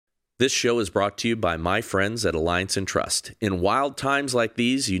This show is brought to you by my friends at Alliance and Trust. In wild times like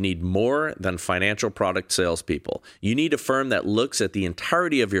these, you need more than financial product salespeople. You need a firm that looks at the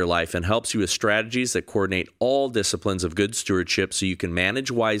entirety of your life and helps you with strategies that coordinate all disciplines of good stewardship so you can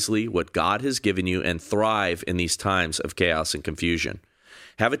manage wisely what God has given you and thrive in these times of chaos and confusion.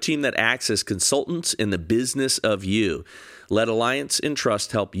 Have a team that acts as consultants in the business of you. Let Alliance and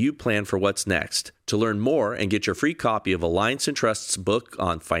Trust help you plan for what's next. To learn more and get your free copy of Alliance and Trust's book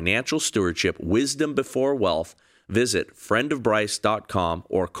on financial stewardship, Wisdom Before Wealth, visit friendofbryce.com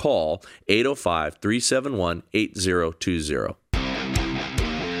or call 805-371-8020.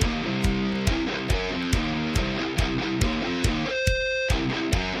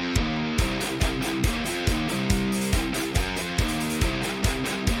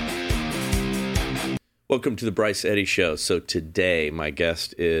 Welcome to the Bryce Eddy Show. So today, my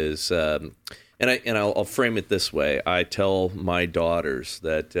guest is, I'll frame it this way. I tell my daughters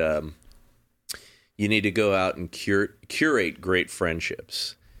that you need to go out and curate great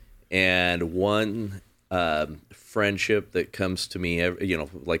friendships. And one friendship that comes to me,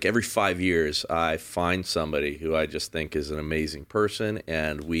 every 5 years, I find somebody who I just think is an amazing person,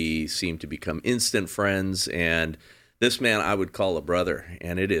 and we seem to become instant friends. And this man I would call a brother,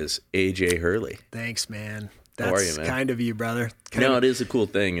 and it is A.J. Hurley. Thanks, man. How are you, man? Kind of you, brother. It is a cool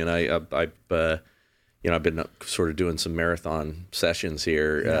thing, and I've been sort of doing some marathon sessions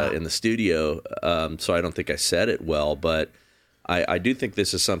here in the studio, so I don't think I said it well, but I do think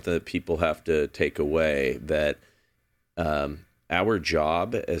this is something that people have to take away, that our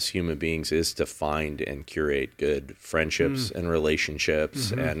job as human beings is to find and curate good friendships and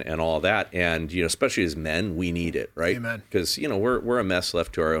relationships and all that. And, especially as men, we need it, right? Amen. Because, we're a mess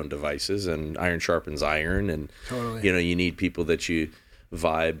left to our own devices, and iron sharpens iron. And, totally. You need people that you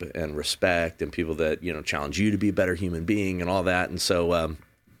vibe and respect, and people that, challenge you to be a better human being and all that. And so,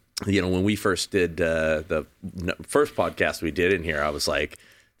 when we first did the first podcast we did in here, I was like,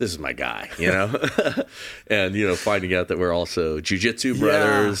 this is my guy, and, finding out that we're also jujitsu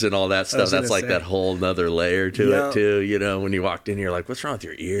brothers and all that stuff. That's like that whole nother layer to it too. When you walked in, you're like, what's wrong with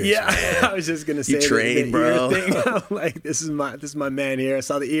your ears? Yeah. Man? I was just going to say, you train, bro. Thing. I'm like, this is my man here. I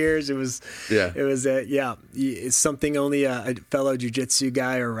saw the ears. It's something only a fellow jujitsu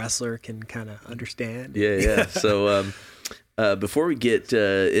guy or wrestler can kind of understand. Yeah. So, before we get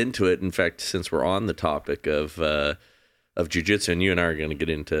into it, in fact, since we're on the topic of jiu-jitsu, and you and I are going to get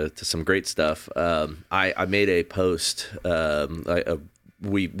into some great stuff. I made a post.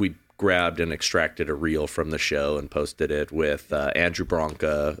 We grabbed and extracted a reel from the show and posted it with Andrew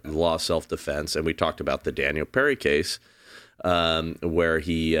Bronca, Law of Self-Defense, and we talked about the Daniel Perry case, where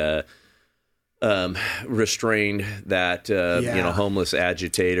he restrained that homeless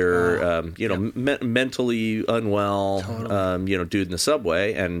agitator, mentally unwell, totally. Dude in the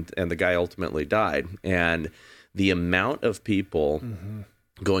subway, and the guy ultimately died. And the amount of people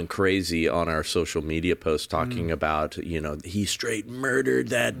going crazy on our social media posts talking about, he straight murdered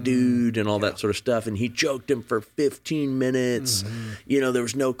that dude and all that sort of stuff, and he choked him for 15 minutes. There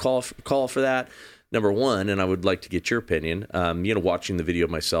was no call for that. Number one, and I would like to get your opinion, watching the video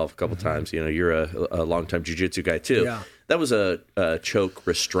myself a couple times, you're a longtime jiu-jitsu guy too. Yeah. That was a choke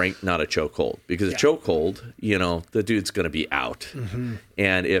restraint, not a choke hold. Because a choke hold, the dude's going to be out.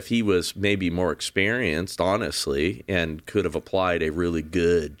 And if he was maybe more experienced, honestly, and could have applied a really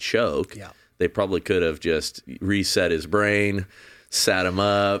good choke, they probably could have just reset his brain, sat him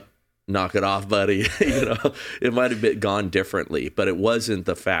up, knock it off, buddy. It might have gone differently, but it wasn't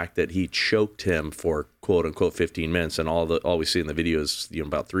the fact that he choked him for quote unquote 15 minutes, and all we see in the video is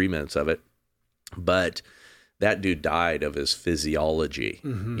about 3 minutes of it. But that dude died of his physiology.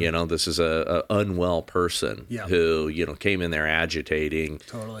 This is a unwell person who came in there agitating,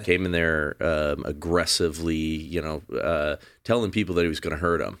 came in there aggressively, telling people that he was going to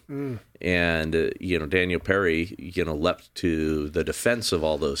hurt them. And Daniel Perry leapt to the defense of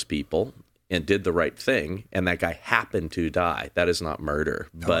all those people and did the right thing, and that guy happened to die. That is not murder.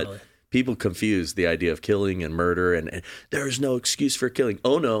 But people confuse the idea of killing and murder, and there is no excuse for killing.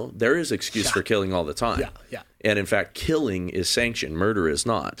 Oh no, there is excuse for killing all the time. And in fact, killing is sanctioned. Murder is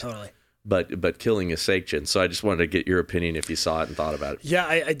not. Totally. But killing is sanctioned. So I just wanted to get your opinion if you saw it and thought about it. Yeah,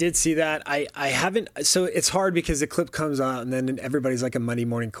 I did see that. I haven't. So it's hard because the clip comes out and then everybody's like a Monday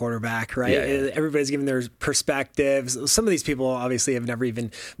morning quarterback, right? Everybody's giving their perspectives. Some of these people obviously have never even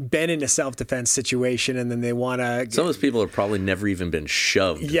been in a self-defense situation, and then they want to. Some of those people have probably never even been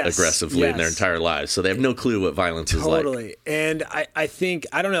shoved aggressively in their entire lives, so they have no clue what violence is like. Totally. And I think,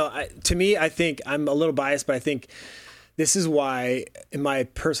 I don't know. To me, I think I'm a little biased, but I think this is why, in my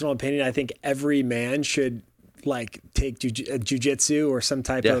personal opinion, I think every man should like take jujitsu or some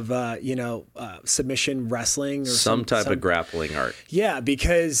type of submission wrestling or some type of grappling art. Yeah,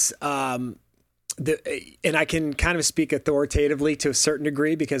 because and I can kind of speak authoritatively to a certain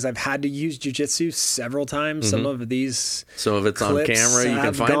degree because I've had to use jujitsu several times. Some of it's on camera. You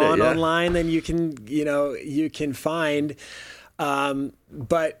can find it online. Then you can find.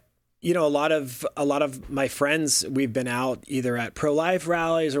 But a lot of my friends, we've been out either at pro-life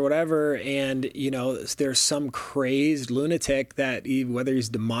rallies or whatever, and there's some crazed lunatic that whether he's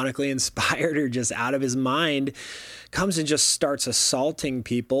demonically inspired or just out of his mind, comes and just starts assaulting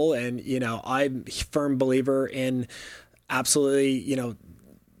people. And I'm a firm believer in absolutely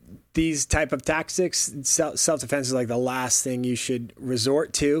these type of tactics. Self-defense is like the last thing you should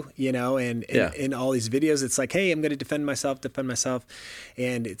resort to, and in all these videos, it's like, hey, I'm going to defend myself.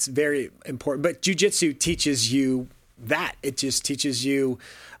 And it's very important. But jiu-jitsu teaches you that. It just teaches you,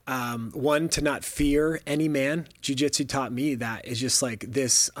 one, to not fear any man. Jiu-jitsu taught me that. It's just like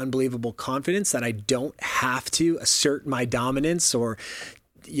this unbelievable confidence that I don't have to assert my dominance or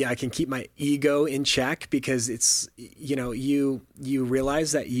I can keep my ego in check because it's, you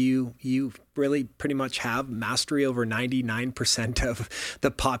realize that you really pretty much have mastery over 99% of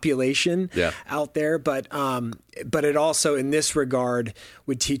the population out there. But it also in this regard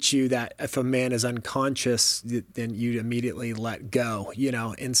would teach you that if a man is unconscious, then you immediately let go,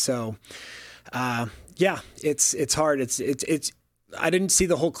 And so, it's hard. It's, I didn't see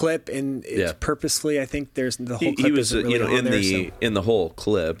the whole clip, and it's purposefully. I think there's the whole clip. He was, really in the whole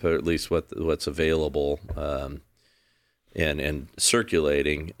clip, or at least what's available, and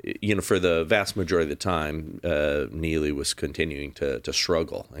circulating. For the vast majority of the time, Neely was continuing to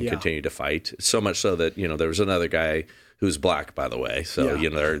struggle and continue to fight. So much so that there was another guy who's black, by the way. So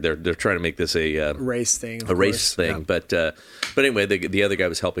they're trying to make this a race thing, thing. Yeah. But anyway, the other guy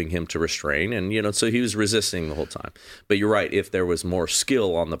was helping him to restrain, and so he was resisting the whole time. But you're right. If there was more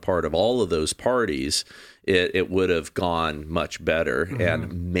skill on the part of all of those parties, it would have gone much better,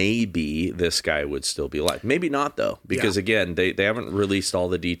 and maybe this guy would still be alive. Maybe not though, because again, they haven't released all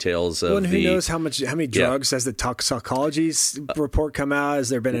the details of. Well, and who knows how many drugs has the toxicology report come out? Has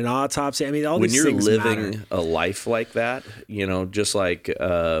there been an autopsy? I mean, all these things matter. When you're living a life like that, just like.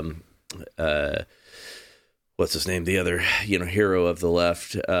 What's his name? The other, hero of the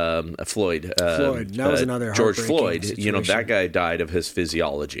left, Floyd. Floyd. That was another George Floyd. Situation. That guy died of his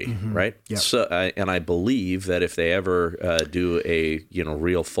physiology, right? Yep. So, and I believe that if they ever do a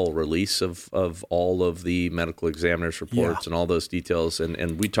real full release of all of the medical examiner's reports and all those details,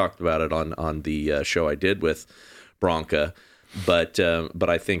 and we talked about it on the show I did with Bronca. But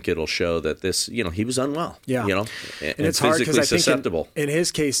I think it'll show that this, he was unwell. Yeah. And it's hard because I think in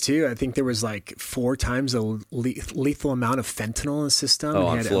his case too, I think there was like 4 times the lethal amount of fentanyl in the system. Oh,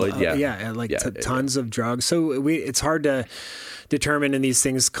 on Floyd, tons of drugs. So it's hard to determine, and these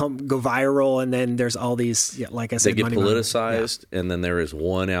things go viral, and then there's all these, like I said, they get politicized, and then there is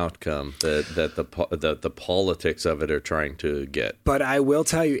one outcome that the politics of it are trying to get. But I will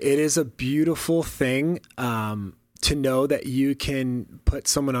tell you, it is a beautiful thing. To know that you can put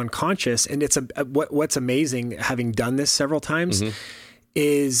someone unconscious, and it's what's amazing, having done this several times,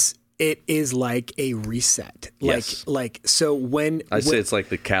 is it is like a reset. So when I say it's like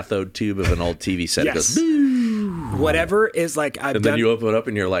the cathode tube of an old TV set, it goes. Whatever is like then you open it up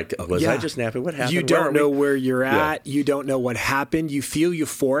and you're like, was I just napping? What happened? You don't know where you're at. You don't know what happened. You feel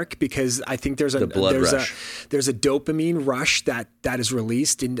euphoric because I think there's a dopamine rush that is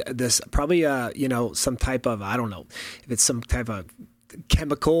released in this, probably some type of, I don't know if it's some type of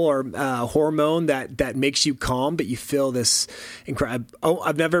chemical or hormone that makes you calm, but you feel this incredible.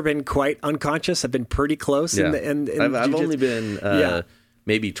 I've never been quite unconscious. I've been pretty close. I've only been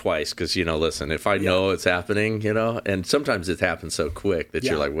maybe twice, because listen, if I know it's happening, and sometimes it happens so quick that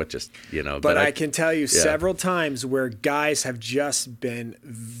you're like, what just But I can tell you several times where guys have just been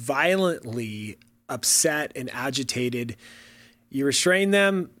violently upset and agitated. You restrain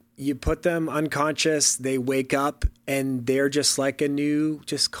them, you put them unconscious, they wake up, and they're just like a new,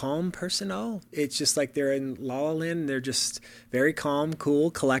 just calm person. Oh, it's just like they're in La La Land. They're just very calm,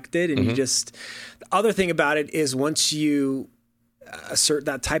 cool, collected. And the other thing about it is once you assert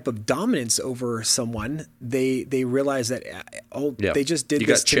that type of dominance over someone, they realize that they just did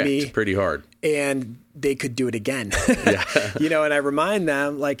this to me pretty hard, and they could do it again. And I remind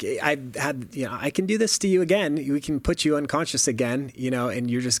them, like, I can do this to you again. We can put you unconscious again,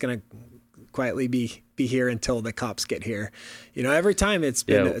 and you're just gonna quietly be here until the cops get here. Every time it's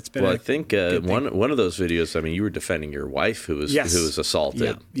been. Well, I think one of those videos. I mean, you were defending your wife who was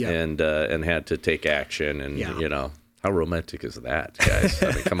assaulted and had to take action, and how romantic is that, guys?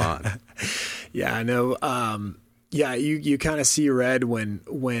 I mean, come on. Yeah, I know. Yeah, you kind of see red when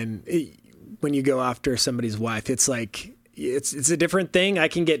you go after somebody's wife. It's like it's a different thing. I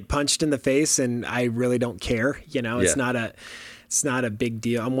can get punched in the face and I really don't care. It's not a big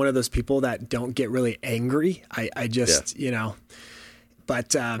deal. I'm one of those people that don't get really angry. I just,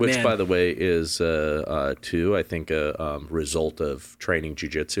 but which, man. By the way, is too, I think, a result of training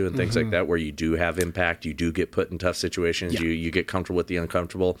jiu-jitsu and things like that, where you do have impact, you do get put in tough situations, you get comfortable with the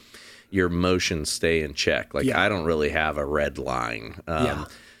uncomfortable, your emotions stay in check. Like I don't really have a red line.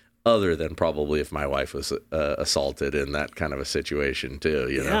 Other than probably if my wife was assaulted in that kind of a situation too,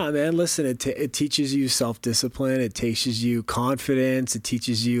 Yeah, man. Listen, it teaches you self-discipline. It teaches you confidence. It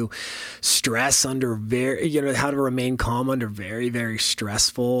teaches you stress under how to remain calm under very, very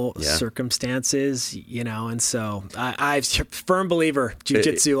stressful circumstances. And so I'm a firm believer,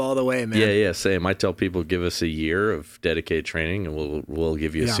 jiu-jitsu all the way, man. Yeah, same. I tell people, give us a year of dedicated training, and we'll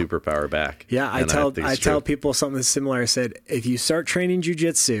give you a superpower back. Yeah, I tell people something similar. I said, if you start training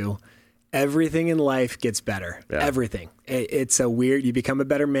jiu-jitsu, everything in life gets better. Yeah. Everything. You become a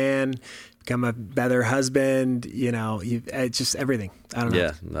better man, become a better husband, it's just everything. I don't know.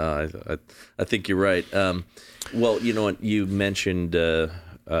 Yeah, no, I think you're right. Well, you know what, you mentioned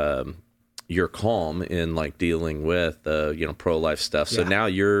you're calm in like dealing with pro-life stuff. So now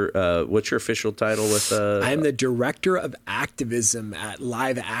you're what's your official title with I'm the director of activism at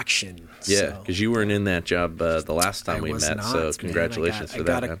Live Action. Yeah, because you weren't in that job the last time we met. So congratulations for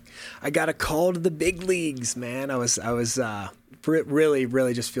that, man. I got a call to the big leagues, man. I was really,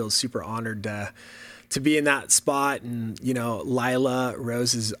 really just feel super honored to be in that spot. And, Lila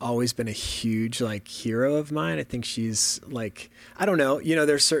Rose has always been a huge hero of mine. I think she's I don't know,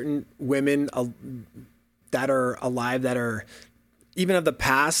 there's certain women that are alive that are even of the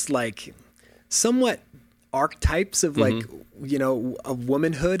past, somewhat archetypes of of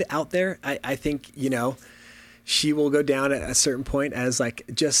womanhood out there. I think, she will go down at a certain point as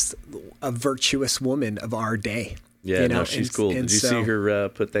just a virtuous woman of our day. Yeah, no, she's cool. Did you see her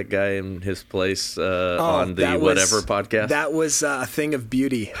put that guy in his place on the Whatever podcast? That was a thing of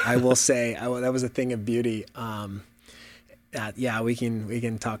beauty, I will say. That was a thing of beauty. We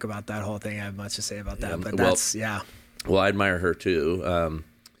can talk about that whole thing. I have much to say about that, but Well, I admire her too.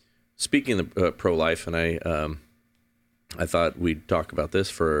 Speaking of pro-life, and I thought we'd talk about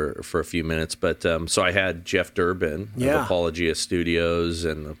this for a few minutes, but so I had Jeff Durbin of Apologia Studios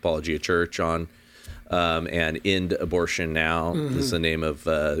and Apologia Church on. And End Abortion Now is the name of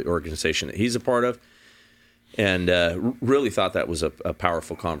the organization that he's a part of. And really thought that was a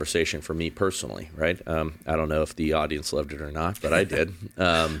powerful conversation for me personally, right? I don't know if the audience loved it or not, but I did.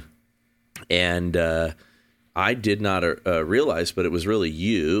 And I did not realize, but it was really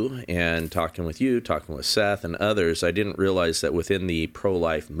you, and talking with Seth and others, I didn't realize that within the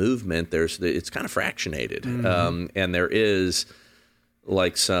pro-life movement, it's kind of fractionated. And there is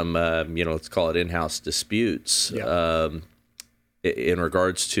some, let's call it in-house disputes in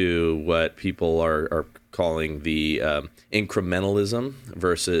regards to what people are calling the incrementalism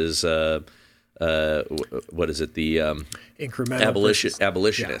versus what is it? The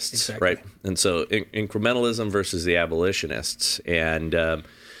abolitionists, exactly. Right? And so incrementalism versus the abolitionists. And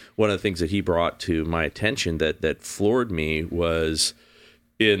one of the things that he brought to my attention that floored me was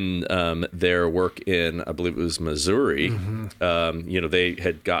in their work in, I believe it was Missouri, they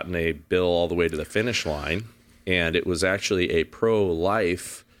had gotten a bill all the way to the finish line, and it was actually a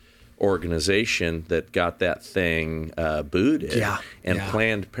pro-life organization that got that thing booted.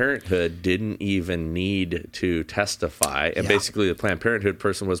 Planned Parenthood didn't even need to testify. And basically the Planned Parenthood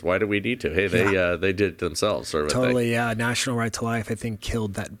person was, why do we need to? Hey, they did it themselves, sort of totally, a thing. Yeah. National Right to Life, I think,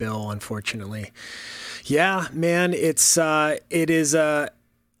 killed that bill, unfortunately. Yeah, man, it is a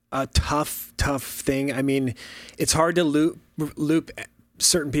tough thing. I mean, it's hard to loop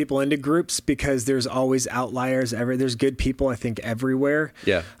certain people into groups because there's always outliers. There's good people, I think, everywhere.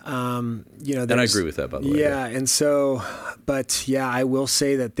 Yeah. And I agree with that, by the way. Yeah. And so, but I will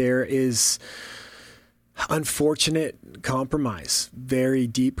say that there is unfortunate compromise, very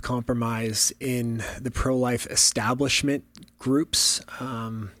deep compromise in the pro-life establishment groups.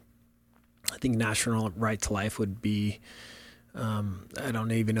 I think National Right to Life would be, I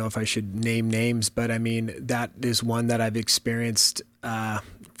don't even know if I should name names, but I mean, that is one that I've experienced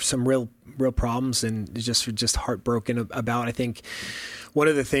some real problems and just heartbroken about. I think one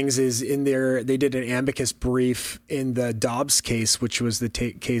of the things is they did an amicus brief in the Dobbs case, which was the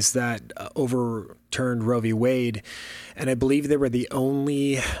case that overturned Roe v. Wade. And I believe they were the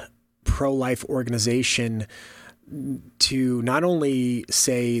only pro-life organization to not only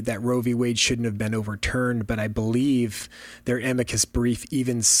say that Roe v. Wade shouldn't have been overturned, but I believe their amicus brief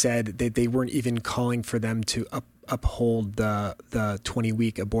even said that they weren't even calling for them to uphold the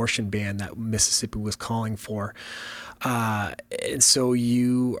 20-week abortion ban that Mississippi was calling for. And so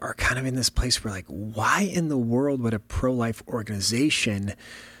you are kind of in this place where, like, why in the world would a pro-life organization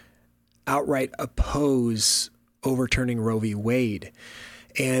outright oppose overturning Roe v. Wade?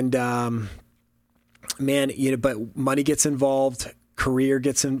 And, man, but money gets involved, careers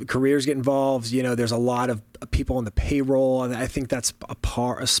get involved. There's a lot of people on the payroll, and I think that's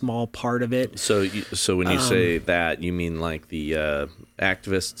a small part of it. So when you say that, you mean like the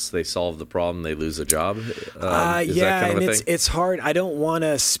activists, they solve the problem, they lose a job? Is that kind of a thing? It's hard. I don't want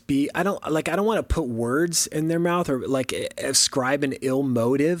to speak. I don't want to put words in their mouth or like ascribe an ill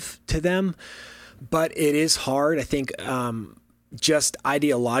motive to them, but it is hard. I think just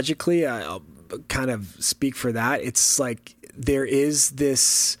ideologically, I'll kind of speak for that. It's like there is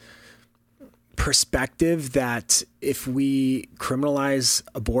this perspective that if we criminalize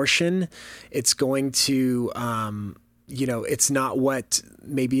abortion, it's going to, it's not what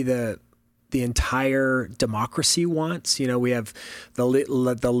maybe the entire democracy wants. We have the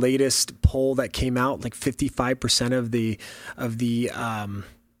latest poll that came out, like 55% of the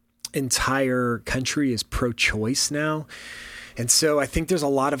entire country is pro-choice now. And so I think there's a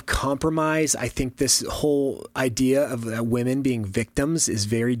lot of compromise. I think this whole idea of women being victims is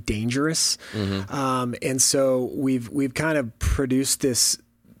very dangerous. Mm-hmm. And so we've kind of produced this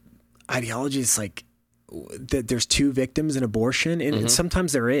ideology. It's like that there's two victims in abortion, and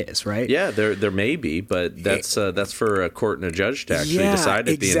sometimes there is, right? Yeah, there may be, but that's for a court and a judge to actually decide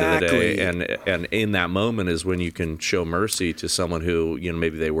at the end of the day. And in that moment is when you can show mercy to someone who,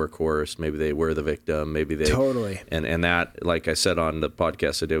 maybe they were coerced, maybe they were the victim, maybe they totally. And that, like I said on the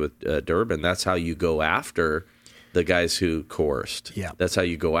podcast I did with Durbin, that's how you go after the guys who coerced. Yeah. That's how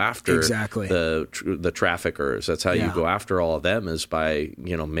you go after the traffickers. That's how you go after all of them, is by,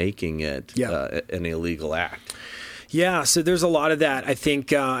 making it an illegal act. Yeah, so there's a lot of that. I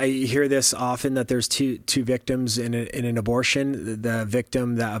think I hear this often, that there's two victims in an abortion, the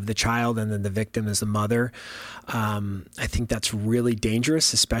victim of the child, and then the victim is the mother. I think that's really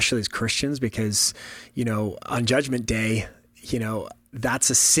dangerous, especially as Christians, because, on Judgment Day, that's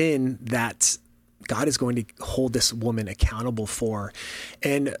a sin that God is going to hold this woman accountable for.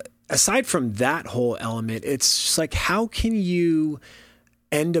 And aside from that whole element, it's just like, how can you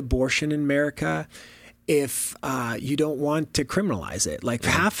end abortion in America if you don't want to criminalize it? Like,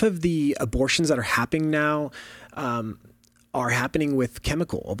 half of the abortions that are happening now are happening with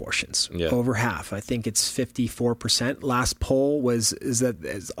chemical abortions. Over half. I think it's 54%. Last poll is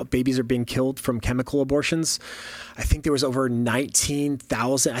that babies are being killed from chemical abortions. I think there was over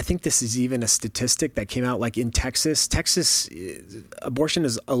 19,000. I think this is even a statistic that came out, like in Texas. Texas, abortion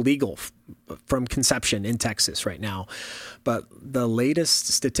is illegal from conception in Texas right now. But the latest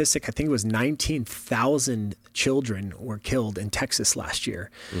statistic, I think it was 19,000 children were killed in Texas last year.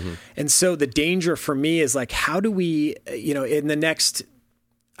 Mm-hmm. And so the danger for me is like, how do we, in the next,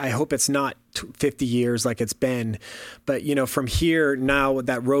 I hope it's not 50 years like it's been, but, from here now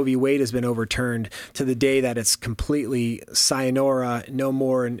that Roe v. Wade has been overturned to the day that it's completely sayonara, no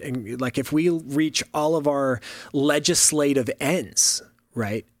more. And like, if we reach all of our legislative ends,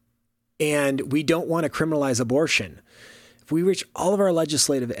 right, and we don't want to criminalize abortion, if we reach all of our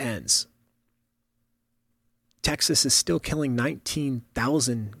legislative ends, Texas is still killing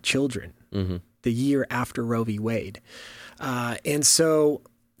 19,000 children the year after Roe v. Wade. And so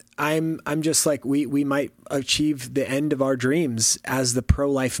I'm just like, we might achieve the end of our dreams as the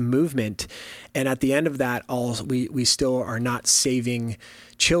pro-life movement. And at the end of that, we still are not saving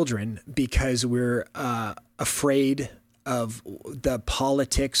children because we're afraid of the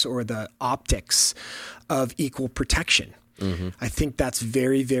politics or the optics of equal protection. Mm-hmm. I think that's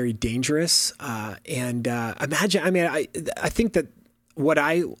very, very dangerous. And imagine, I think that what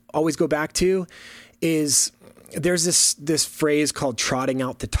I always go back to is there's this phrase called trotting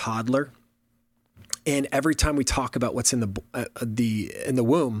out the toddler. And every time we talk about what's in the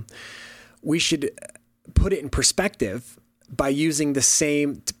womb, we should put it in perspective by using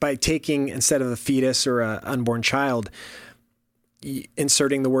by taking, instead of a fetus or an unborn child,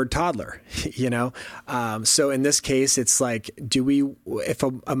 inserting the word toddler, So in this case, it's like, if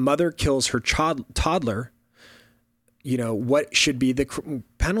a mother kills her toddler, what should be the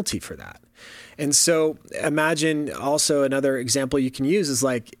penalty for that? And so imagine also another example you can use is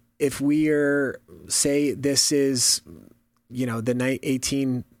like, if say this is, the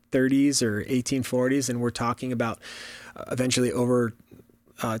 1830s or 1840s, and we're talking about eventually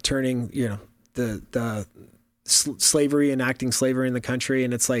overturning, the slavery, enacting slavery in the country.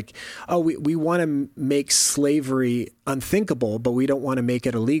 And it's like, oh, we want to make slavery unthinkable, but we don't want to make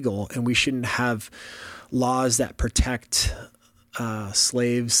it illegal. And we shouldn't have laws that protect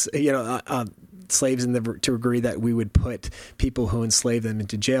slaves, slaves to agree that we would put people who enslave them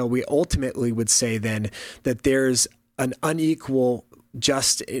into jail. We ultimately would say then that there's an unequal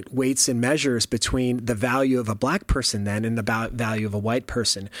just weights and measures between the value of a black person then and the value of a white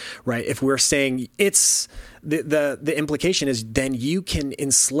person, right? If we're saying it's the implication is then you can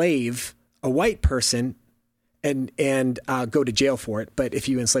enslave a white person and go to jail for it. But if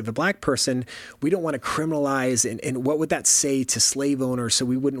you enslave a black person, we don't want to criminalize. And what would that say to slave owners? So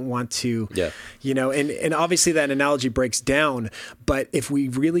we wouldn't want to, and obviously that analogy breaks down. But if we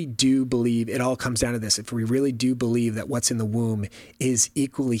really do believe, it all comes down to this, if we really do believe that what's in the womb is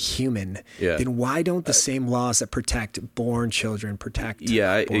equally human, then why don't the same laws that protect born children protect born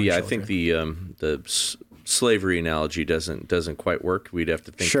children? I think the slavery analogy doesn't quite work. We'd have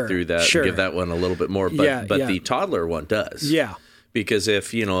to think through that, give that one a little bit more. But the toddler one does. Yeah. Because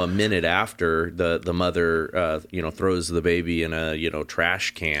if, a minute after the mother, throws the baby in a,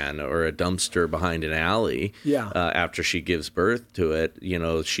 trash can or a dumpster behind an alley, after she gives birth to it,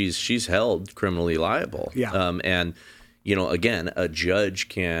 she's held criminally liable. Yeah. Again, a judge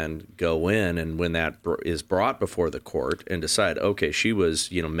can go in and when that is brought before the court and decide, okay, she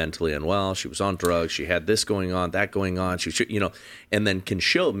was, mentally unwell, she was on drugs, she had this going on, that going on, she should, and then can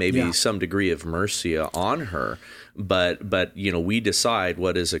show maybe some degree of mercy on her. But we decide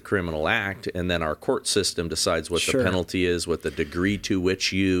what is a criminal act, and then our court system decides what the penalty is, what the degree to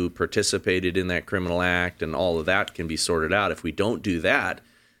which you participated in that criminal act, and all of that can be sorted out. If we don't do that,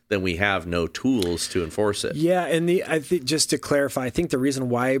 then we have no tools to enforce it. Yeah, and I think just to clarify, I think the reason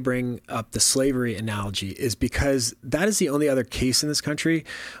why I bring up the slavery analogy is because that is the only other case in this country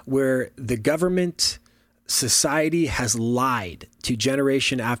where the government, society has lied to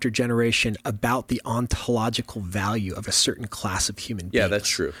generation after generation about the ontological value of a certain class of human beings. Yeah, that's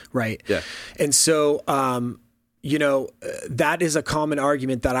true. Right? Yeah. And so that is a common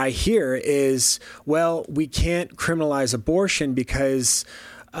argument that I hear is, well, we can't criminalize abortion because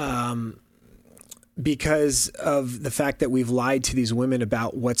of the fact that we've lied to these women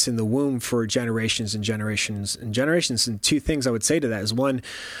about what's in the womb for generations and generations and generations. And two things I would say to that is one,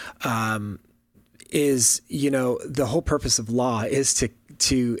 is, the whole purpose of law is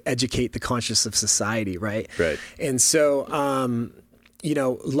to educate the conscience of society. Right. Right. And so,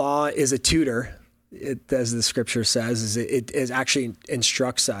 law is a tutor. As the scripture says, it actually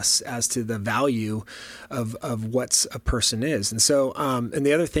instructs us as to the value of what a person is. And so, and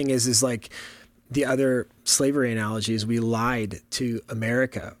the other thing is like the other slavery analogy is we lied to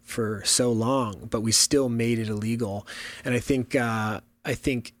America for so long, but we still made it illegal. And I think,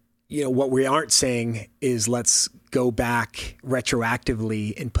 what we aren't saying is let's go back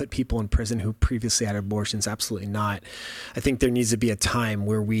retroactively and put people in prison who previously had abortions. Absolutely not. I think there needs to be a time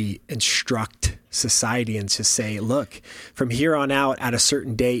where we instruct society and to say, look, from here on out at a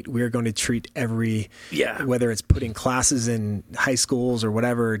certain date, we're going to treat whether it's putting classes in high schools or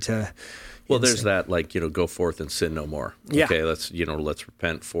whatever to... Well, there's that, go forth and sin no more. Yeah. Okay, let's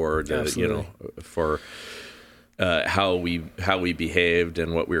repent for how we behaved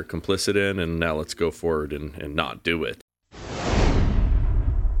and what we were complicit in, and now let's go forward and not do it.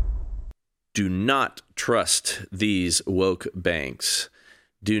 Do not trust these woke banks.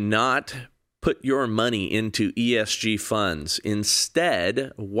 Do not put your money into ESG funds.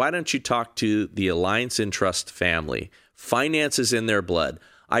 Instead, why don't you talk to the Alliance in Trust family? Finance is in their blood.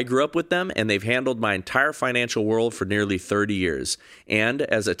 I grew up with them, and they've handled my entire financial world for nearly 30 years. And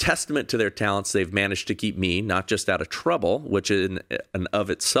as a testament to their talents, they've managed to keep me not just out of trouble, which in and of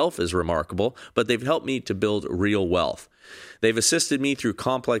itself is remarkable, but they've helped me to build real wealth. They've assisted me through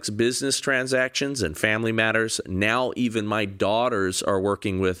complex business transactions and family matters. Now even my daughters are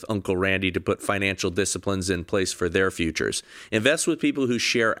working with Uncle Randy to put financial disciplines in place for their futures. Invest with people who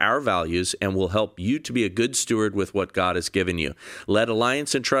share our values and will help you to be a good steward with what God has given you. Let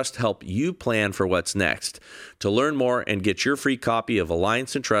Alliance and Trust help you plan for what's next. To learn more and get your free copy of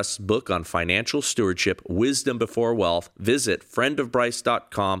Alliance and Trust's book on financial stewardship, Wisdom Before Wealth, visit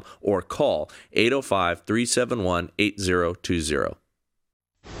friendofbryce.com or call 805-371-8020.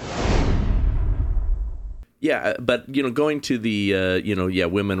 Yeah, but going to the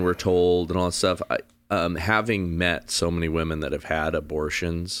women were told and all that stuff. Having met so many women that have had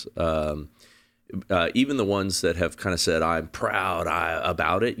abortions, even the ones that have kind of said I'm proud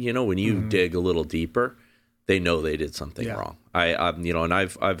about it. When you dig a little deeper, they know they did something wrong. I've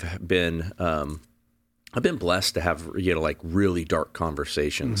been blessed to have really dark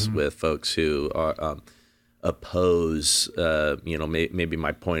conversations with folks who are. oppose, maybe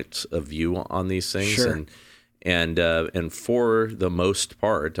my points of view on these things. Sure. And for the most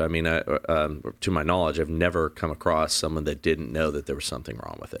part, I mean, to my knowledge, I've never come across someone that didn't know that there was something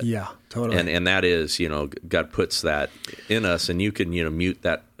wrong with it. Yeah, totally. And that is, God puts that in us, and you can, mute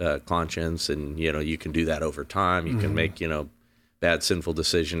that conscience, and, you can do that over time. You can make, bad sinful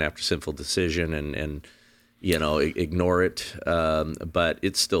decision after sinful decision and ignore it. But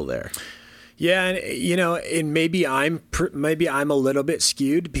it's still there. Yeah. And, and maybe I'm a little bit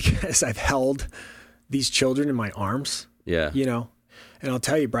skewed because I've held these children in my arms. Yeah. And I'll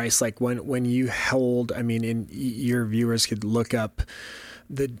tell you, Bryce, like when you hold, I mean, and your viewers could look up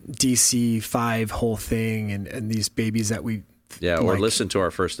the DC-5 whole thing and these babies that we, or listen to our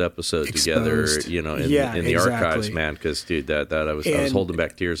first episode together, in the archives, man. Because dude, that I was holding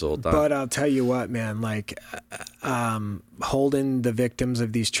back tears the whole time. But I'll tell you what, man, like holding the victims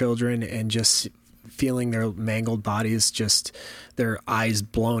of these children and just feeling their mangled bodies, just their eyes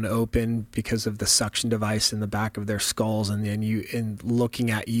blown open because of the suction device in the back of their skulls, and then looking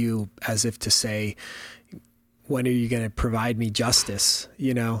at you as if to say, when are you going to provide me justice?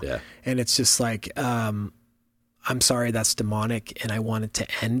 Yeah. And it's just like, I'm sorry, that's demonic, and I want it to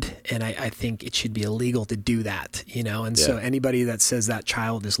end. And I think it should be illegal to do that, And so anybody that says that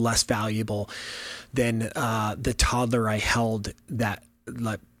child is less valuable than the toddler I held that,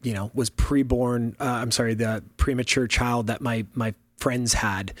 was preborn. The premature child that my friends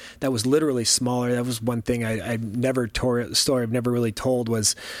had that was literally smaller. That was one thing I never a story I've never really told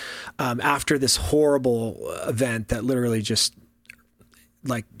was after this horrible event that literally just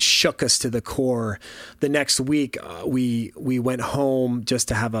like shook us to the core. The next week we went home just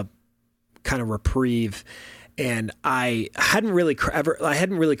to have a kind of reprieve, and I hadn't really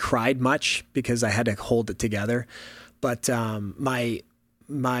cried much because I had to hold it together. But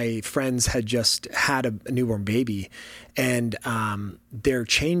my friends had just had a newborn baby, and they're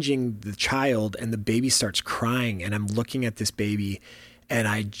changing the child, and the baby starts crying, and I'm looking at this baby, and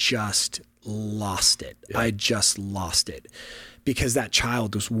I just lost it. Yeah. I just lost it because that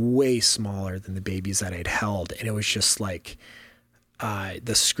child was way smaller than the babies that I'd held, and it was just like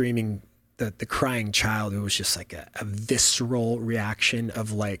the screaming, the crying child. It was just like a visceral reaction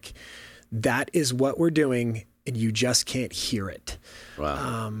of like, that is what we're doing, and you just can't hear it.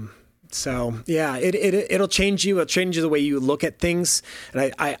 Wow. So yeah, it'll change you. It'll change the way you look at things.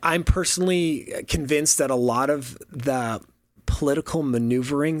 And I'm personally convinced that a lot of the political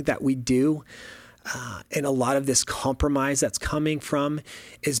maneuvering that we do, and a lot of this compromise that's coming from,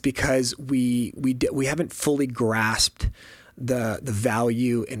 is because we haven't fully grasped the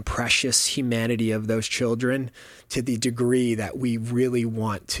value and precious humanity of those children to the degree that we really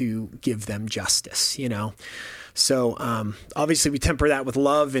want to give them justice, So obviously we temper that with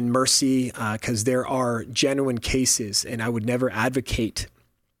love and mercy because there are genuine cases, and I would never advocate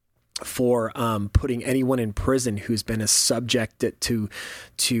for putting anyone in prison who's been subjected to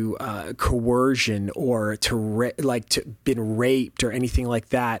coercion or been raped or anything like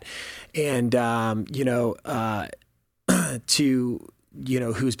that, and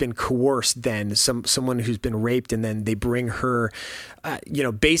who's been coerced, then someone who's been raped, and then they bring her,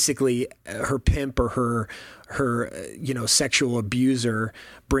 basically her pimp or her sexual abuser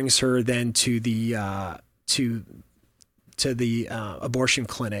brings her then to the abortion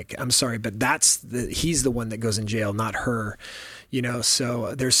clinic. I'm sorry, but he's the one that goes in jail, not her.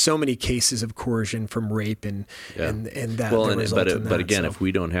 So there's so many cases of coercion from rape and that. Well, but again, if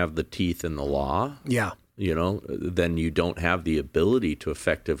we don't have the teeth in the law, then you don't have the ability to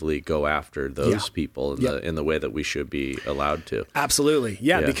effectively go after those people in the way that we should be allowed to. Absolutely.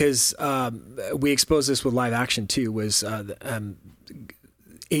 Yeah. Because we exposed this with live action too, was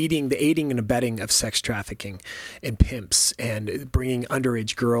aiding and abetting of sex trafficking and pimps and bringing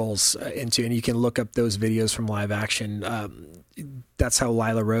underage girls into, and you can look up those videos from live action. That's how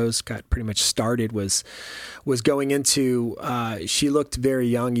Lila Rose got pretty much started, was going into, she looked very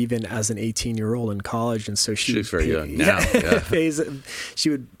young even as an 18-year-old in college. And so she was very young now. She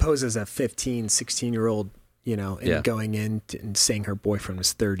would pose as a 15, 16-year-old, going in and saying her boyfriend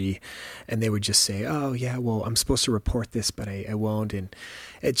was 30, and they would just say, oh yeah, well, I'm supposed to report this, but I won't. And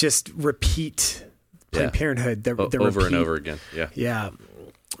it just repeat Planned Parenthood, over and over again. Yeah.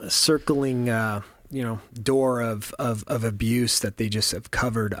 Circling, door of abuse that they just have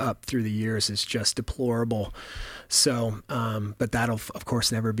covered up through the years is just deplorable. So, but that'll of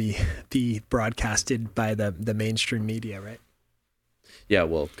course never be broadcasted by the mainstream media, right? Yeah,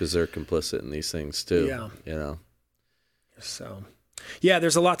 well, because they're complicit in these things too. Yeah. So, yeah,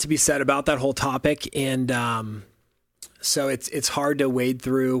 there's a lot to be said about that whole topic, and So it's hard to wade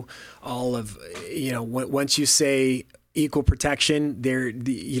through all of, once you say equal protection,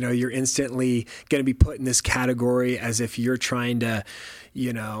 you're instantly going to be put in this category as if you're trying to,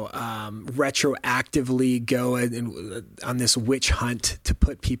 retroactively go on this witch hunt to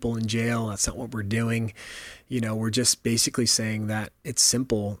put people in jail. That's not what we're doing. We're just basically saying that it's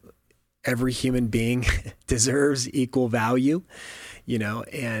simple. Every human being deserves equal value,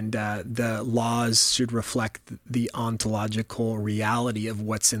 and the laws should reflect the ontological reality of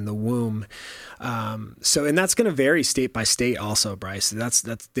what's in the womb. And that's going to vary state by state also, Bryce. That's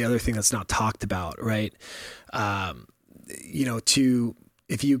the other thing that's not talked about, right?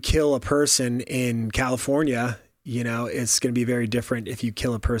 If you kill a person in California, it's going to be very different if you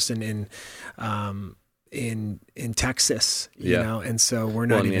kill a person in Texas, and so we're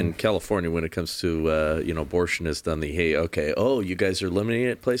not in California when it comes to, abortion has done the, hey, okay, you guys are limiting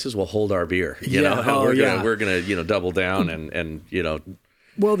it places, we'll hold our beer, we're going to, double down and.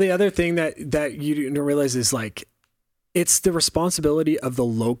 Well, the other thing that you don't realize is like, it's the responsibility of the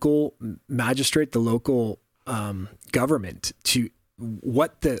local magistrate, the local government to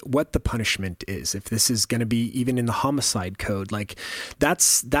what the punishment is. If this is going to be even in the homicide code, like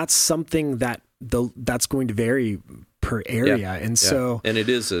that's something that's going to vary per area. And so, and it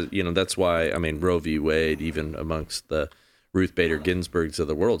is that's why, Roe v. Wade, even amongst the Ruth Bader Ginsburgs of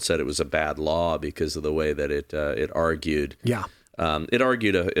the world, said it was a bad law because of the way that it argued. Yeah. It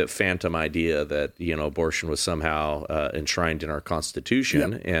argued a phantom idea that, abortion was somehow enshrined in our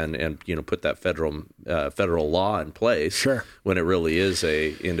Constitution and put that federal law in place. Sure. When it really is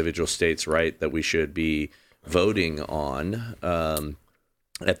a individual state's right that we should be voting on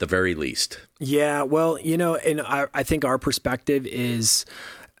at the very least. Yeah, well, and I think our perspective is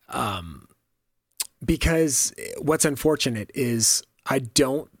because what's unfortunate is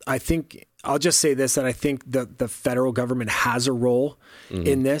I'll just say this, that I think the federal government has a role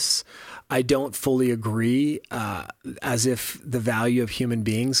in this. I don't fully agree, as if the value of human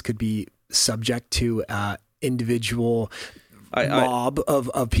beings could be subject to individual mob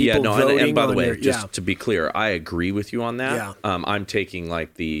of people voting. And by the way, just to be clear, I agree with you on that. Yeah. I'm taking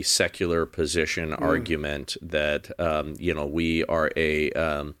like the secular position argument that, we are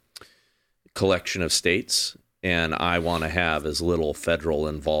a collection of states, and I want to have as little federal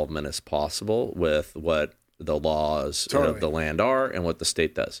involvement as possible with what the laws of the land are and what the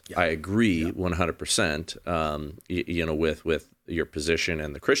state does. Yeah. I agree 100%, with your position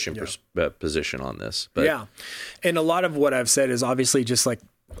and the Christian position on this. But and a lot of what I've said is obviously just like,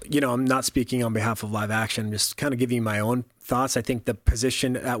 I'm not speaking on behalf of Live Action, I'm just kind of giving you my own thoughts. I think the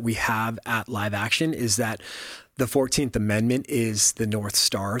position that we have at Live Action is that the 14th Amendment is the North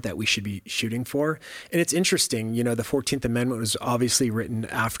Star that we should be shooting for. And it's interesting, the 14th Amendment was obviously written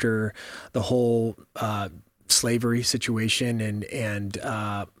after the whole slavery situation, and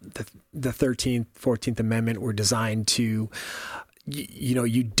the 13th, 14th Amendment were designed to,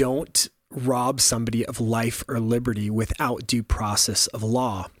 you don't rob somebody of life or liberty without due process of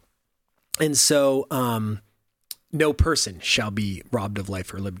law. And so, no person shall be robbed of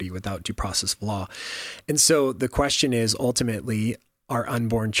life or liberty without due process of law. And so the question is, ultimately, are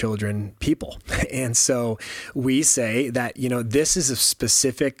unborn children people? And so we say that, this is a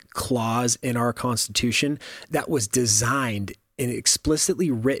specific clause in our Constitution that was designed and explicitly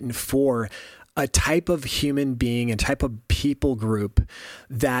written for a type of human being, a type of people group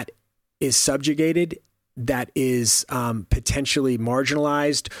that is subjugated, that is potentially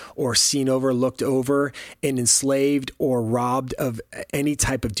marginalized or seen over, looked over, and enslaved or robbed of any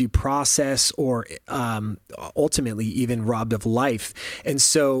type of due process, or ultimately even robbed of life. And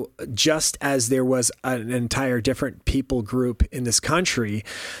so just as there was an entire different people group in this country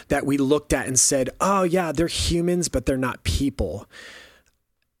that we looked at and said, oh yeah, they're humans, but they're not people.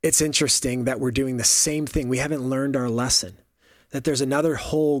 It's interesting that we're doing the same thing. We haven't learned our lesson, that there's another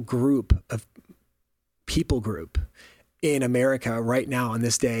whole group of people group in America right now in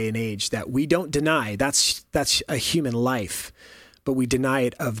this day and age that we don't deny. That's a human life, but we deny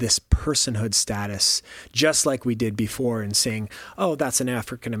it of this personhood status, just like we did before in saying, oh, that's an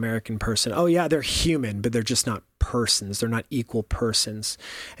African American person. Oh yeah, they're human, but they're just not persons. They're not equal persons.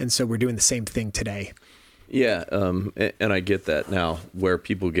 And so we're doing the same thing today. Yeah, and I get that. Now, where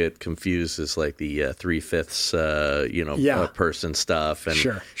people get confused is like the 3/5, person stuff, and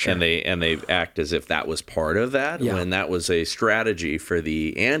sure. and they act as if that was part of that, when that was a strategy for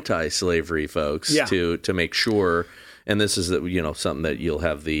the anti-slavery folks to make sure. And this is something that you'll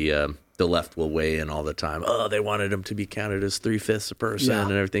have the left will weigh in all the time. Oh, they wanted them to be counted as 3/5 a person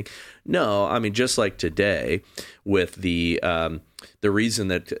and everything. No, I mean, just like today with the the reason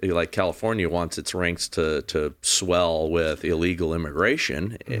that like California wants its ranks to swell with illegal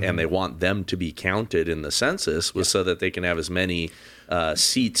immigration, and they want them to be counted in the census, was so that they can have as many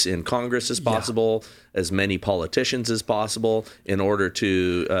seats in Congress as possible, as many politicians as possible, in order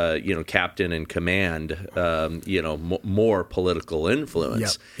to captain and command more political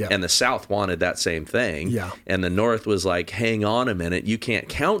influence. And the South wanted that same thing, and the North was like, hang on a minute, you can't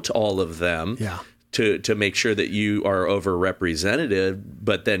count all of them. To make sure that you are overrepresented,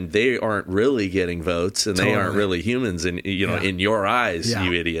 but then they aren't really getting votes, and they aren't really humans in in your eyes,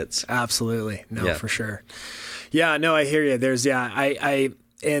 you idiots. Absolutely, no, for sure. Yeah, no, I hear you. There's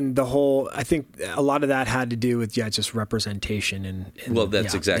and the whole, I think a lot of that had to do with just representation and well,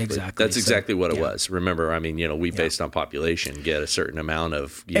 that's exactly what it was. Remember, I mean, we based on population get a certain amount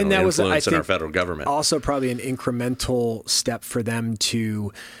of influence in our federal government. Also, probably an incremental step for them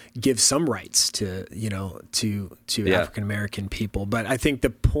to give some rights to African American people. But I think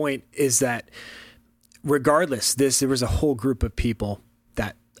the point is that regardless, there was a whole group of people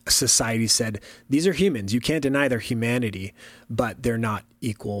that society said, these are humans. You can't deny their humanity, but they're not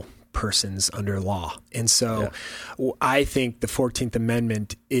equal persons under law. And so I think the 14th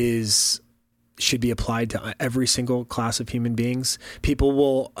Amendment should be applied to every single class of human beings. People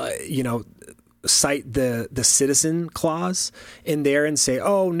will, cite the citizen clause in there and say,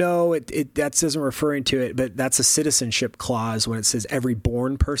 oh no, that isn't referring to it, but that's a citizenship clause when it says every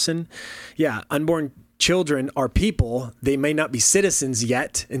born person. Yeah. Unborn children are people. They may not be citizens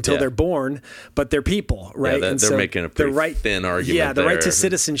yet until they're born, but they're people, right? Yeah, they're making a pretty thin argument. Yeah, the right to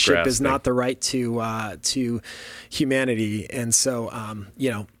citizenship is not the right to humanity. And so,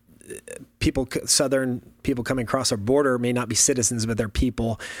 Southern people coming across our border may not be citizens, but they're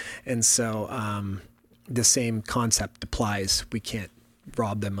people. And so the same concept applies. We can't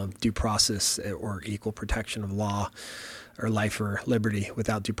rob them of due process or equal protection of law or life or liberty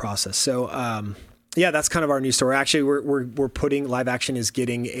without due process. So, that's kind of our news story. Actually, we're putting Live Action is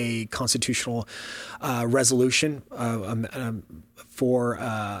getting a constitutional resolution for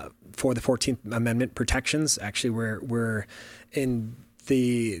the 14th Amendment protections. Actually, we're in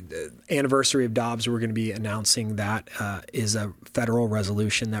the anniversary of Dobbs. We're going to be announcing that is a federal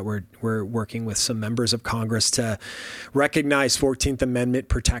resolution that we're working with some members of Congress to recognize 14th Amendment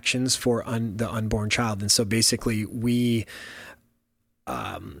protections for the unborn child. And so basically, we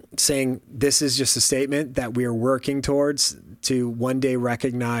saying this is just a statement that we are working towards to one day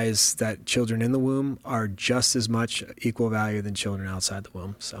recognize that children in the womb are just as much equal value than children outside the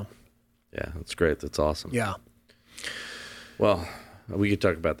womb. So, yeah, that's great. That's awesome. Yeah. Well, we could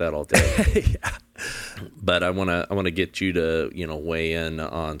talk about that all day. But I want to get you to weigh in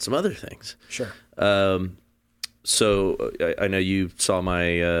on some other things. Sure. So I know you saw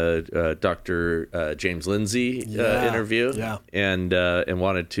my Dr. James Lindsay interview, and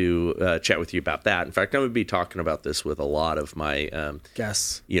wanted to chat with you about that. In fact, I'm going to be talking about this with a lot of my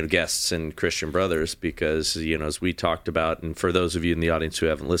guests and Christian brothers, because as we talked about, and for those of you in the audience who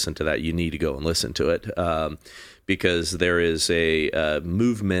haven't listened to that, you need to go and listen to it, because there is a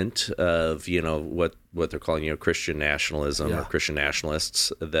movement of what they're calling Christian nationalism or Christian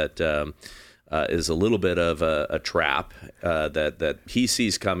nationalists that. Is a little bit of a trap that he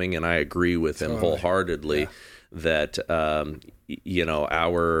sees coming, and I agree with him wholeheartedly that our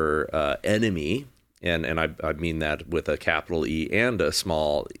enemy, and I mean that with a capital E and a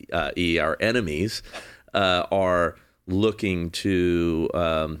small e, our enemies are looking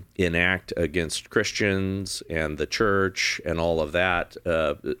to enact against Christians and the church and all of that,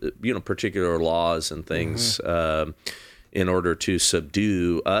 particular laws and things. In order to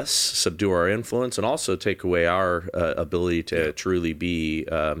subdue us, subdue our influence, and also take away our ability to truly be,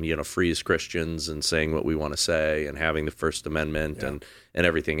 free as Christians and saying what we want to say and having the First Amendment and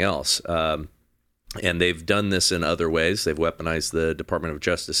everything else. And they've done this in other ways. They've weaponized the Department of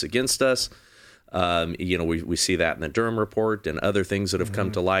Justice against us. We see that in the Durham report and other things that have come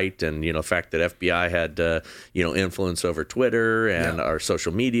to light, and the fact that FBI had influence over Twitter and our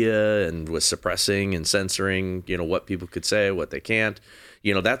social media and was suppressing and censoring what people could say, what they can't.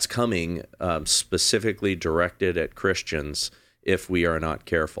 That's coming specifically directed at Christians if we are not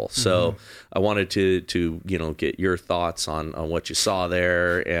careful. So I wanted to get your thoughts on what you saw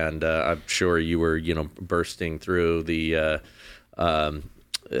there, and I'm sure you were bursting through the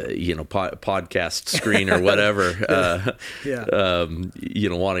podcast screen or whatever,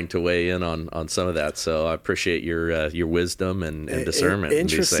 wanting to weigh in on some of that. So I appreciate your wisdom and discernment.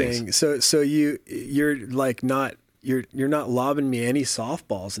 Interesting. In these things. So you're like not you're not lobbing me any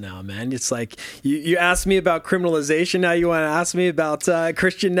softballs now, man. It's like you asked me about criminalization. Now you want to ask me about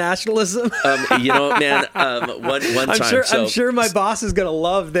Christian nationalism. Man. One time, I'm sure my boss is gonna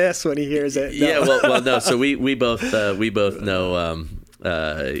love this when he hears it. No. Yeah, well, no. So we both know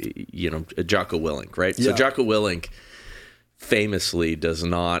Jocko Willink, right? Yeah. So Jocko Willink famously does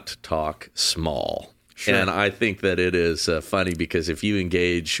not talk small. Sure. And I think that it is funny because if you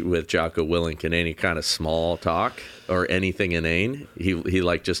engage with Jocko Willink in any kind of small talk or anything inane, he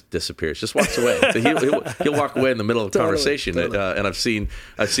like just disappears, just walks away. He'll walk away in the middle of the conversation. Totally. And I've seen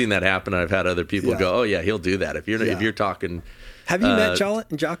that happen. I've had other people go, "Oh yeah, he'll do that." If you're talking. Have you met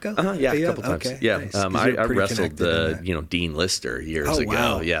Jocko? Yeah, a couple times. Okay, yeah, nice. I wrestled Dean Lister years ago.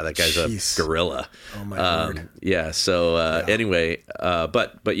 Wow. Yeah, that guy's a gorilla. Oh my word. Yeah. So anyway,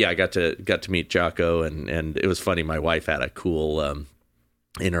 but yeah, I got to meet Jocko, and it was funny. My wife had a cool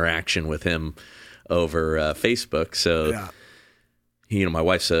interaction with him over Facebook. So my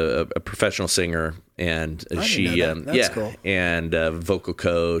wife's a professional singer, and she cool. and vocal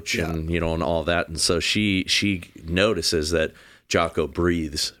coach, and and all that, and so she notices that Jocko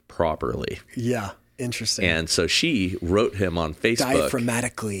breathes properly. Yeah, interesting. And so she wrote him on Facebook.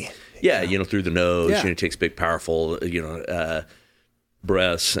 Diaphragmatically. Yeah, through the nose. Yeah. Takes big, powerful,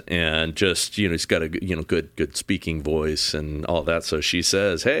 breaths, and just he's got a good speaking voice and all that. So she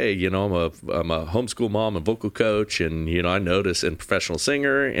says, "Hey, I'm a homeschool mom and vocal coach, and I notice, and professional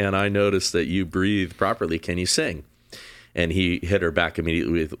singer, and I noticed that you breathe properly. Can you sing?" And he hit her back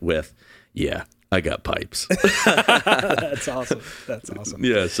immediately with "Yeah, I got pipes." That's awesome.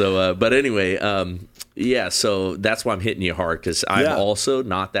 Yeah. So, but anyway, so that's why I'm hitting you hard, because I'm also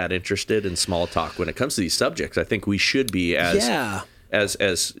not that interested in small talk when it comes to these subjects. I think we should be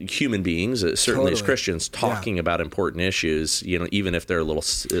as human beings, certainly as Christians, talking about important issues. Even if they're a little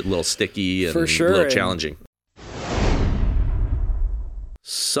sticky and a little challenging.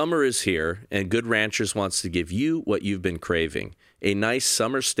 Summer is here, and Good Ranchers wants to give you what you've been craving. A nice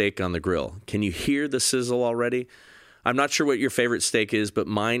summer steak on the grill. Can you hear the sizzle already? I'm not sure what your favorite steak is, but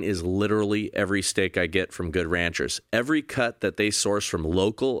mine is literally every steak I get from Good Ranchers. Every cut that they source from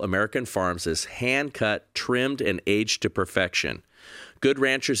local American farms is hand-cut, trimmed, and aged to perfection. Good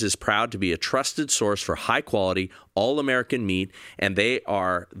Ranchers is proud to be a trusted source for high-quality, all-American meat, and they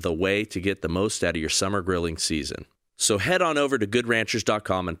are the way to get the most out of your summer grilling season. So head on over to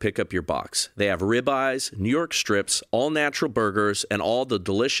goodranchers.com and pick up your box. They have ribeyes, New York strips, all-natural burgers, and all the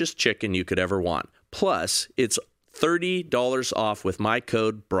delicious chicken you could ever want. Plus, it's $30 off with my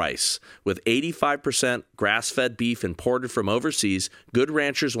code BRYCE. With 85% grass-fed beef imported from overseas, Good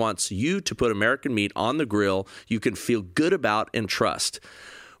Ranchers wants you to put American meat on the grill you can feel good about and trust.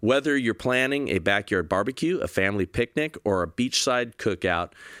 Whether you're planning a backyard barbecue, a family picnic, or a beachside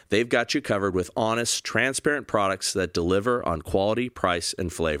cookout, they've got you covered with honest, transparent products that deliver on quality, price,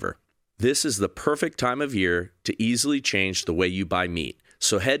 and flavor. This is the perfect time of year to easily change the way you buy meat.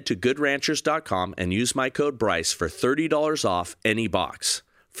 So head to goodranchers.com and use my code BRYCE for $30 off any box.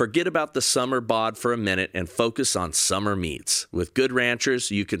 Forget about the summer bod for a minute and focus on summer meats. With Good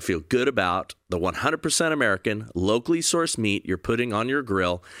Ranchers, you can feel good about the 100% American, locally sourced meat you're putting on your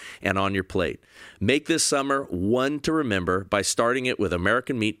grill and on your plate. Make this summer one to remember by starting it with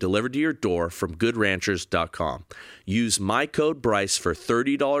American meat delivered to your door from goodranchers.com. Use my code BRYCE for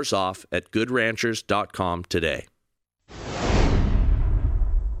 $30 off at goodranchers.com today.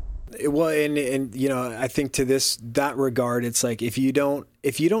 Well, and I think to that regard, it's like if you don't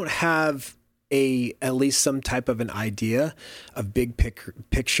have at least some type of an idea of big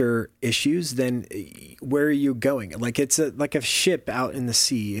picture issues, then where are you going? Like it's like a ship out in the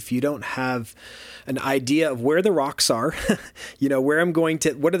sea. If you don't have an idea of where the rocks are, where I'm going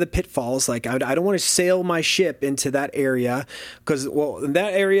to, what are the pitfalls? Like I don't want to sail my ship into that area because, in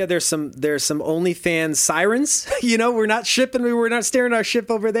that area there's some OnlyFans sirens. We're not steering our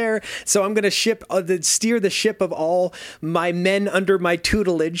ship over there. So I'm going to steer the ship of all my men under my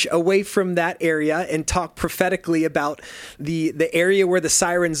tutelage away from that area and talk prophetically about the area where the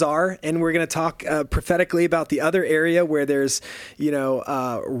sirens are, and we're going to talk prophetically about the other area where there's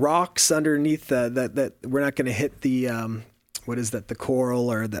rocks underneath that we're not going to hit the the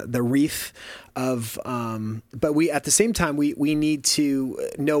coral or the reef of but we at the same time we need to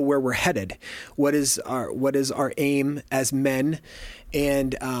know where we're headed. What is our aim as men,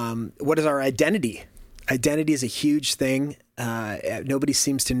 and what is our identity? Identity is a huge thing. Nobody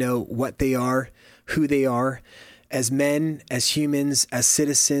seems to know what they are, who they are, as men, as humans, as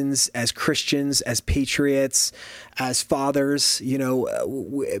citizens, as Christians, as patriots, as fathers.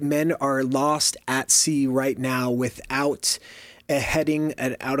 Men are lost at sea right now without a heading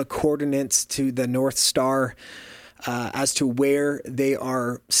and out of coordinates to the North Star. as to where they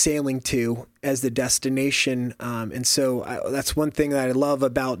are sailing to as the destination. And so that's one thing that I love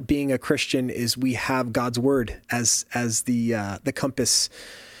about being a Christian is we have God's word as the compass.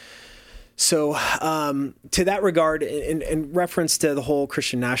 So to that regard, in reference to the whole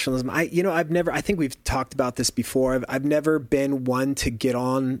Christian nationalism, I think we've talked about this before. I've never been one to get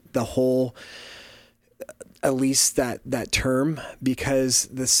on the whole, at least that term, because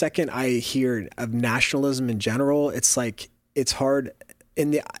the second I hear of nationalism in general, it's like, it's hard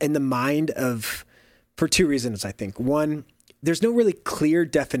in the mind of, for two reasons, I think. One, there's no really clear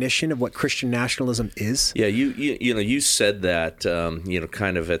definition of what Christian nationalism is. Yeah, you said that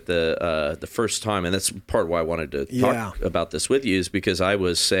kind of at the first time, and that's part of why I wanted to talk about this with you, is because I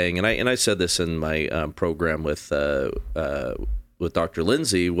was saying, and I said this in my program with Dr.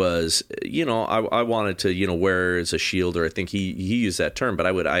 Lindsay, was, I wanted to, wear as a shield, or I think he used that term,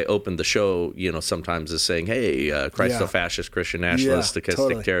 but I opened the show, sometimes as saying, hey, Christo-fascist, Christian nationalist,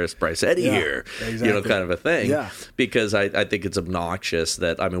 stochastic terrorist Bryce Eddy here, exactly. Kind of a thing, because I think it's obnoxious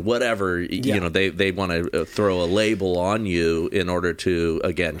that, whatever, they want to throw a label on you in order to,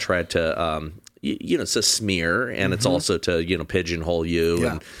 again, try to, it's a smear, and it's also to, pigeonhole you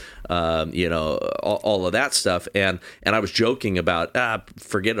and, all of that stuff. And I was joking about,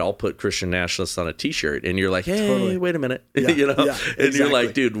 forget it, I'll put Christian nationalists on a t-shirt. And you're like, hey, wait a minute. And you're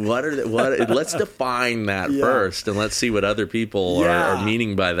like, dude, let's define that first, and let's see what other people are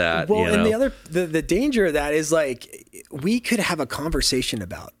meaning by that. Well, and the danger of that is, like, we could have a conversation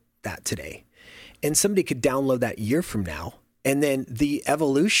about that today, and somebody could download that a year from now. And then the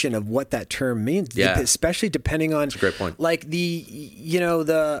evolution of what that term means, especially depending on, that's a great point. Like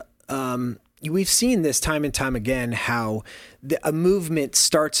we've seen this time and time again, how a movement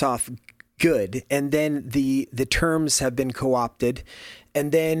starts off good, and then the terms have been co-opted,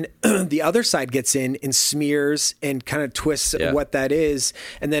 and then the other side gets in and smears and kind of twists what that is,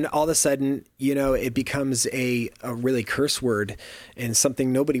 and then all of a sudden, it becomes a really curse word and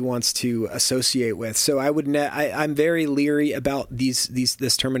something nobody wants to associate with. So I'm very leery about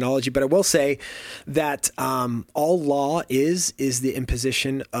this terminology, but I will say that all law is the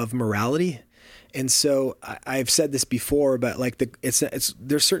imposition of morality. And so I've said this before, but like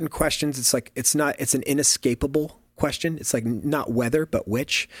there's certain questions. It's like, it's an inescapable question. It's like not whether, but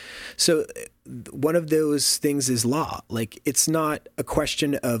which. So one of those things is law. Like, it's not a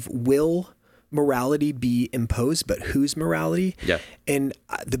question of will morality be imposed, but whose morality. Yeah. And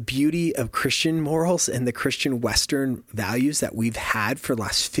the beauty of Christian morals and the Christian Western values that we've had for the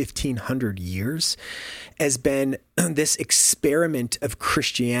last 1,500 years has been this experiment of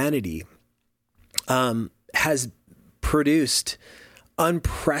Christianity has produced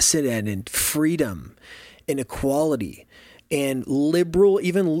unprecedented freedom and equality and liberal,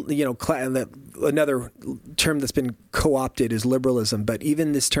 even, another term that's been co-opted is liberalism, but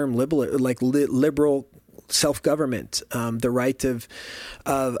even this term liberal self-government, the right of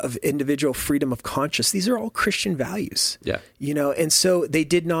individual freedom of conscience. These are all Christian values. Yeah. And so they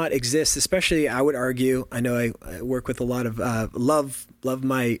did not exist, especially, I would argue, I know I work with a lot of, love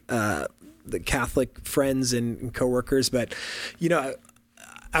my, the Catholic friends and coworkers, but,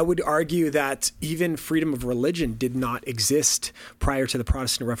 I would argue that even freedom of religion did not exist prior to the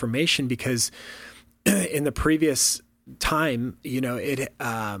Protestant Reformation, because in the previous time,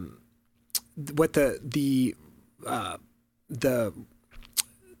 what the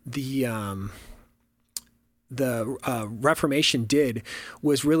Reformation did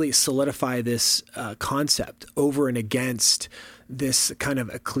was really solidify this concept over and against this kind of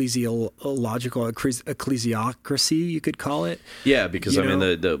ecclesiocracy, you could call it. Yeah, because in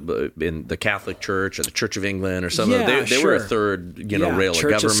the Catholic Church or the Church of England or something, they were a third, rail of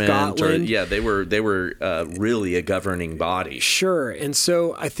government. They were really a governing body. Sure, and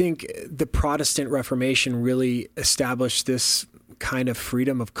so I think the Protestant Reformation really established this kind of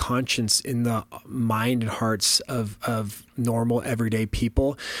freedom of conscience in the mind and hearts of normal everyday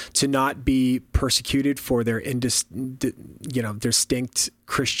people, to not be persecuted for their distinct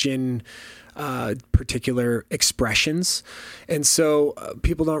Christian particular expressions. And so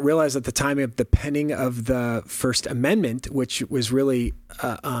people don't realize at the time of the penning of the First Amendment, which was really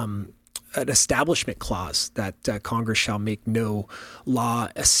an establishment clause that Congress shall make no law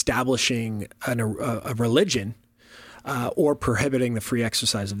establishing a religion or prohibiting the free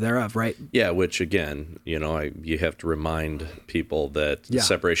exercise of thereof, right? Yeah, which again, you have to remind people that the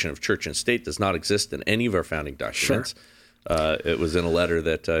separation of church and state does not exist in any of our founding documents. Sure. It was in a letter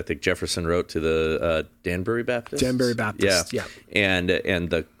that I think Jefferson wrote to the Danbury Baptists. Danbury Baptists, yeah. And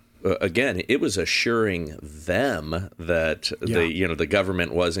the again, it was assuring them that the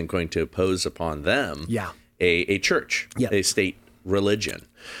government wasn't going to impose upon them. Yeah. a church, a state religion.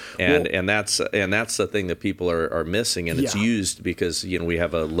 And that's the thing that people are missing, and it's used because we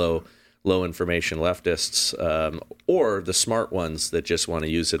have a low information leftists or the smart ones that just want to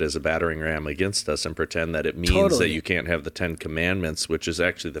use it as a battering ram against us and pretend that it means that you can't have the 10 Commandments, which is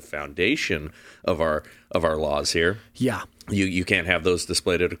actually the foundation of our laws here. Yeah. You can't have those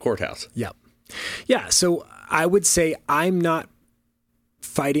displayed at a courthouse. Yeah. Yeah. So I would say I'm not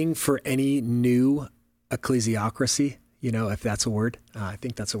fighting for any new ecclesiocracy, if that's a word. I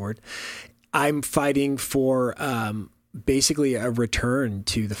think that's a word. I'm fighting for basically a return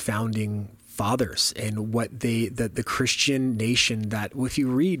to the founding fathers and what the Christian nation that, if you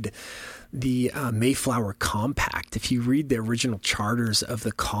read the Mayflower Compact, if you read the original charters of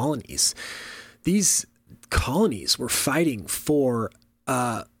the colonies, these colonies were fighting for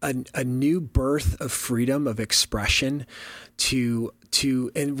a new birth of freedom of expression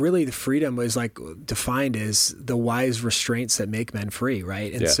and really the freedom was like defined as the wise restraints that make men free,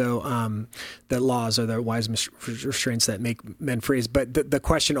 right? And so the laws are the wise restraints that make men free. But the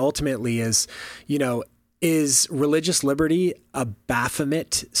question ultimately is, is religious liberty a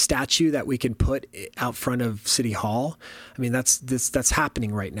Baphomet statue that we can put out front of City Hall? I mean, that's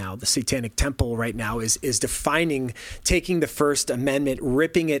happening right now. The Satanic Temple right now is taking the First Amendment,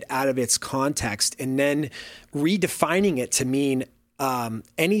 ripping it out of its context, and then redefining it to mean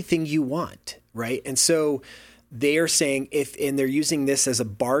anything you want, right? And so they are saying and they're using this as a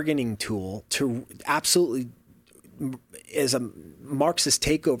bargaining tool to absolutely, as a Marxist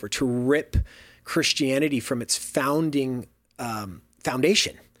takeover, to rip Christianity from its founding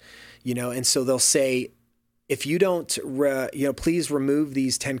foundation, and so they'll say, if you don't, please remove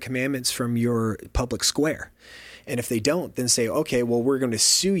these 10 Commandments from your public square. And if they don't, then say, okay, well, we're going to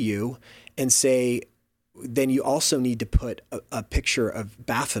sue you, and say, then you also need to put a picture of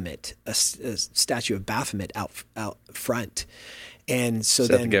Baphomet, a statue of Baphomet out front. And so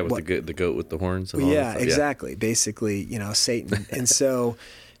then the guy with the goat with the horns. And exactly. Basically, Satan. And so,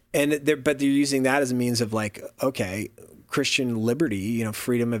 but they're using that as a means of like, okay, Christian liberty,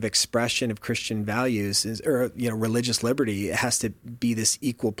 freedom of expression of Christian values or religious liberty, it has to be this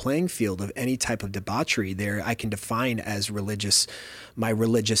equal playing field of any type of debauchery there I can define as my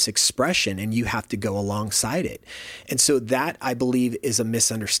religious expression, and you have to go alongside it. And so that, I believe, is a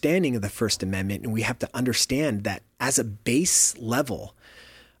misunderstanding of the First Amendment. And we have to understand that as a base level,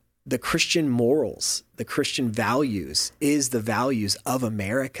 the Christian morals, the Christian values is the values of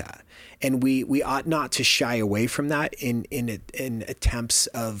America. And we ought not to shy away from that in attempts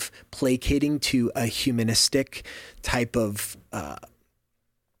of placating to a humanistic type of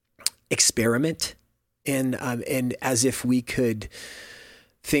experiment, and as if we could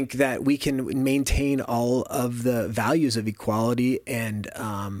think that we can maintain all of the values of equality and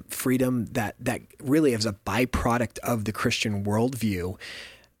freedom that really is a byproduct of the Christian worldview,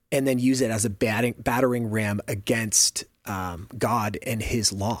 and then use it as a battering ram against God and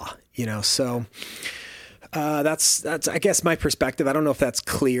His law. So that's I guess my perspective. I don't know if that's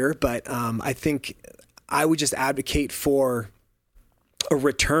clear, but I think I would just advocate for a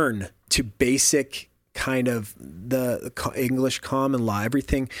return to basic kind of the English common law,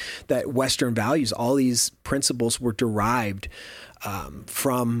 everything that Western values. All these principles were derived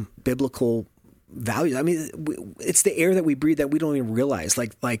from biblical values. I mean, it's the air that we breathe that we don't even realize,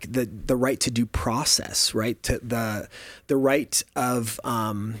 like the right to due process, right? To the right of,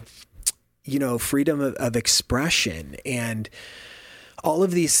 freedom of expression and all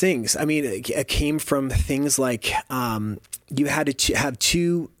of these things. I mean, it came from things like you had to have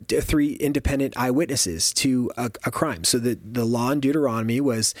 2 to 3 independent eyewitnesses to a crime. So the law in Deuteronomy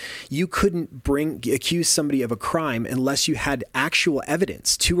was you couldn't accuse somebody of a crime unless you had actual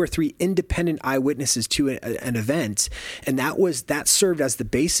evidence, 2 or 3 independent eyewitnesses to an event. And that served as the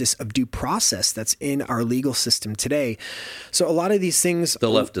basis of due process that's in our legal system today. So a lot of these things, the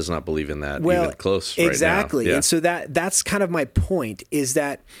left does not believe in that even close exactly. Right now. Yeah. And so that's kind of my point, is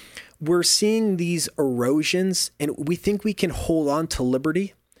that we're seeing these erosions, and we think we can hold on to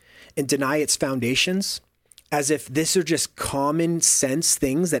liberty and deny its foundations as if this are just common sense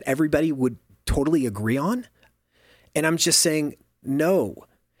things that everybody would totally agree on. And I'm just saying, no.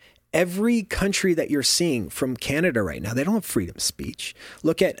 Every country that you're seeing, from Canada right now, they don't have freedom of speech.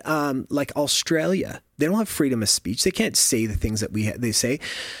 Look at like Australia. They don't have freedom of speech. They can't say the things that they say.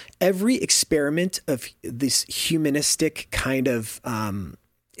 Every experiment of this humanistic kind of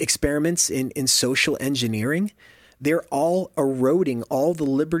experiments in social engineering, they're all eroding all the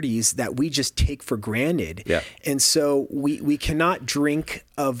liberties that we just take for granted. Yeah. And so we cannot drink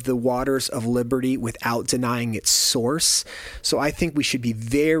of the waters of liberty without denying its source. So I think we should be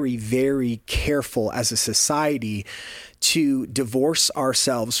very, very careful as a society to divorce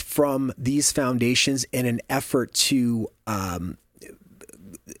ourselves from these foundations in an effort to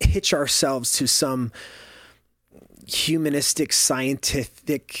hitch ourselves to some humanistic,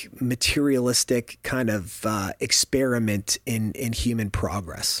 scientific, materialistic kind of experiment in human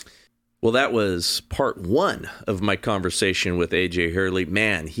progress. Well, that was part 1 of my conversation with AJ Hurley.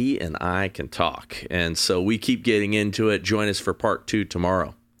 Man, he and I can talk. And so we keep getting into it. Join us for part 2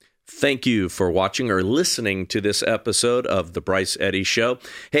 tomorrow. Thank you for watching or listening to this episode of The Bryce Eddy Show.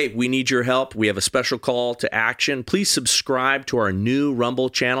 Hey, we need your help. We have a special call to action. Please subscribe to our new Rumble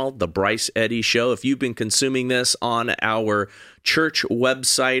channel, The Bryce Eddy Show. If you've been consuming this on our church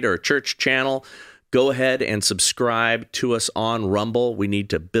website or church channel, go ahead and subscribe to us on Rumble. We need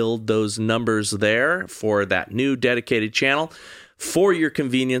to build those numbers there for that new dedicated channel. For your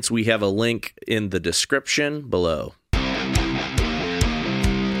convenience, we have a link in the description below.